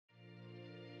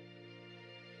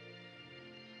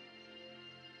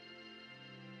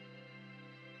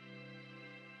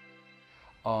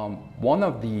One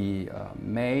of the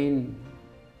main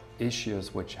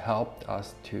issues which helped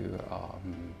us to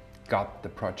got the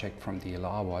project from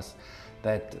DLR was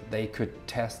that they could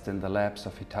test in the labs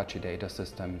of Hitachi Data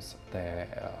Systems their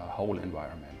whole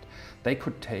environment. They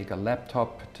could take a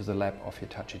laptop to the lab of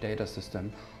Hitachi Data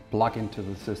System, plug into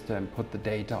the system, put the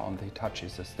data on the Hitachi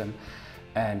system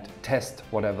and test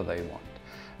whatever they want.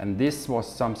 And this was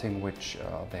something which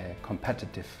the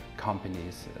competitive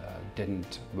companies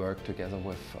didn't work together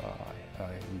with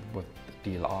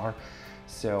DLR.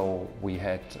 So we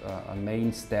had a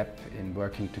main step in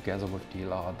working together with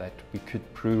DLR that we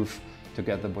could prove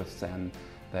together with them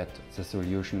that the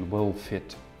solution will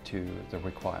fit to the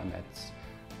requirements.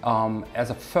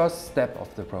 As a first step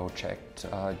of the project,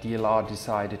 DLR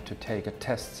decided to take a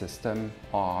test system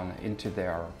into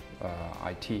their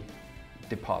IT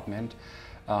department.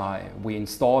 We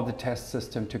installed the test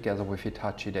system together with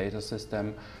Hitachi Data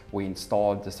System. We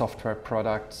installed the software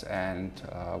products and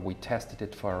we tested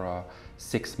it for a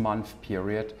 6-month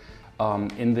period.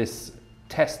 In this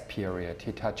test period,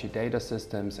 Hitachi Data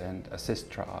Systems and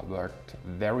Assistra worked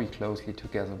very closely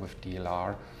together with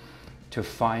DLR to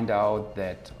find out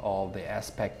that all the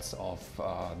aspects of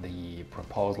the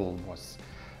proposal was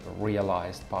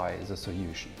realized by the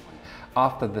solution.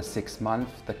 After the 6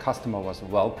 months, the customer was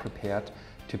well prepared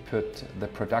to put the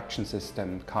production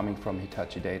system coming from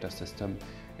Hitachi Data System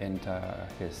into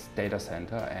his data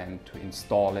center and to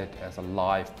install it as a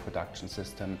live production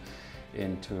system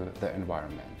into the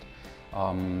environment.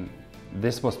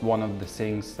 This was one of the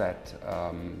things that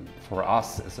for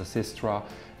us as Assistra,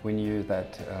 we knew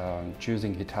that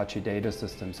choosing Hitachi Data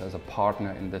Systems as a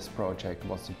partner in this project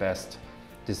was the best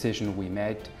decision we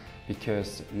made,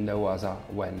 because no other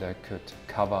vendor could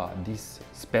cover these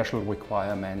special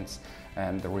requirements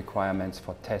and the requirements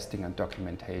for testing and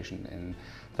documentation in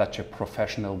such a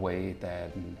professional way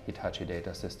that Hitachi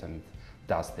Data Systems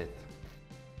does it.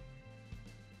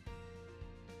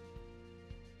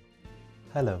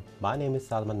 Hello, my name is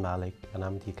Salman Malik and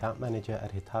I'm the account manager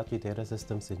at Hitachi Data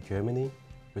Systems in Germany,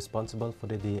 responsible for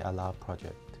the DLR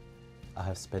project. I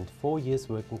have spent 4 years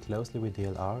working closely with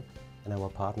DLR and our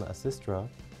partner Assistra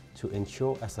to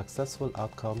ensure a successful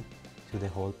outcome to the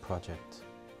whole project.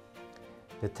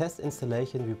 The test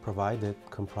installation we provided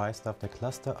comprised of the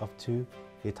cluster of 2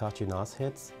 Hitachi NAS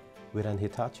heads with an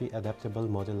Hitachi adaptable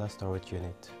modular storage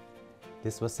unit.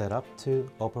 This was set up to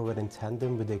operate in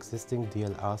tandem with the existing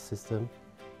DLR system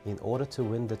in order to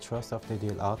win the trust of the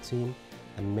DLR team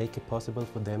and make it possible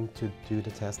for them to do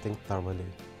the testing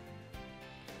thoroughly.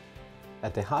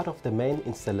 At the heart of the main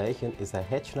installation is a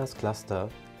HNAS cluster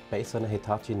based on a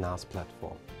Hitachi NAS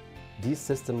platform. These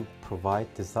systems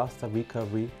provide disaster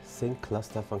recovery sync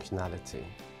cluster functionality.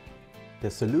 The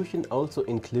solution also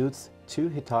includes 2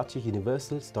 Hitachi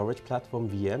Universal Storage Platform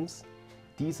VMs.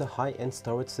 These are high-end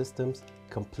storage systems,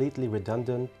 completely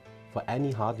redundant for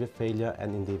any hardware failure,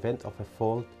 and in the event of a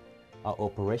fault are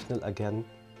operational again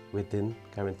within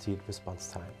guaranteed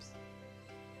response times.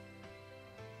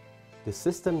 The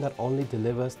system not only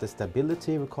delivers the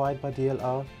stability required by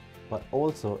DLR, but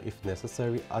also, if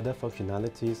necessary, other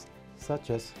functionalities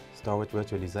such as storage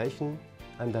virtualization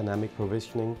and dynamic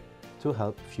provisioning to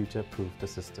help future-proof the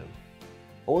system.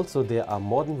 Also, there are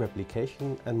modern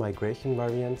replication and migration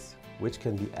variants which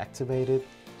can be activated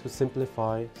to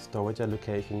simplify storage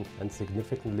allocation and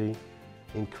significantly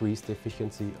increase the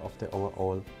efficiency of the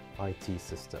overall IT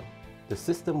system. The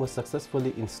system was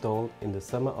successfully installed in the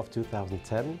summer of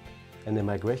 2010 and the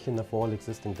migration of all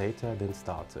existing data then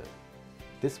started.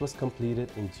 This was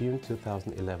completed in June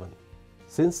 2011.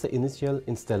 Since the initial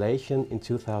installation in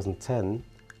 2010,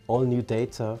 all new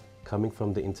data coming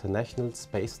from the International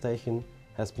Space Station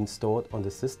has been stored on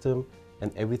the system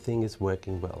and everything is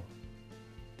working well.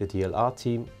 The DLR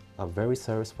team are very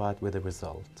satisfied with the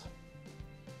result.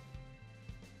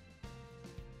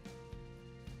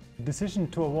 The decision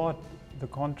to award the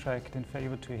contract in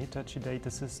favor to Hitachi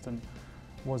Data System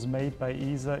was made by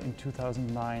ESA in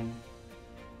 2009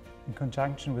 in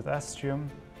conjunction with Astrium,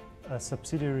 a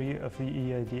subsidiary of the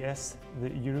EADS, the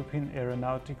European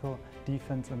Aeronautical,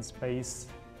 Defence and Space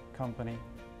Company.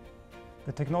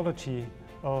 The technology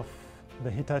of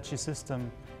the Hitachi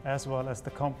system, as well as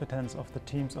the competence of the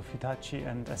teams of Hitachi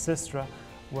and Assistra,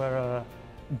 were an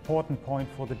important point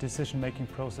for the decision-making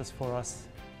process for us.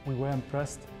 We were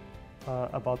impressed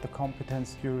about the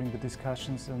competence during the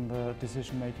discussions in the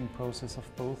decision-making process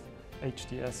of both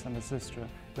HDS and Assistra.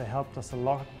 They helped us a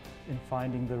lot in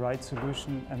finding the right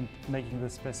solution and making the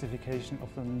specification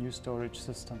of the new storage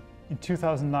system. In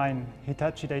 2009,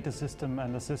 Hitachi Data System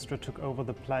and Assistra took over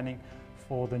the planning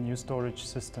for the new storage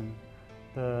system.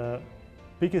 The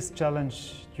biggest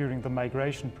challenge during the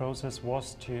migration process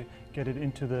was to get it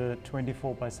into the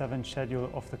 24/7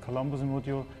 schedule of the Columbus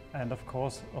module and of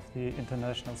course of the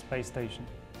International Space Station.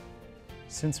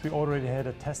 Since we already had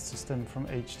a test system from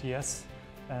HTS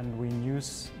and we knew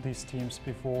these teams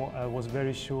before, I was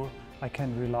very sure I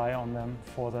can rely on them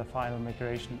for the final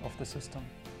migration of the system.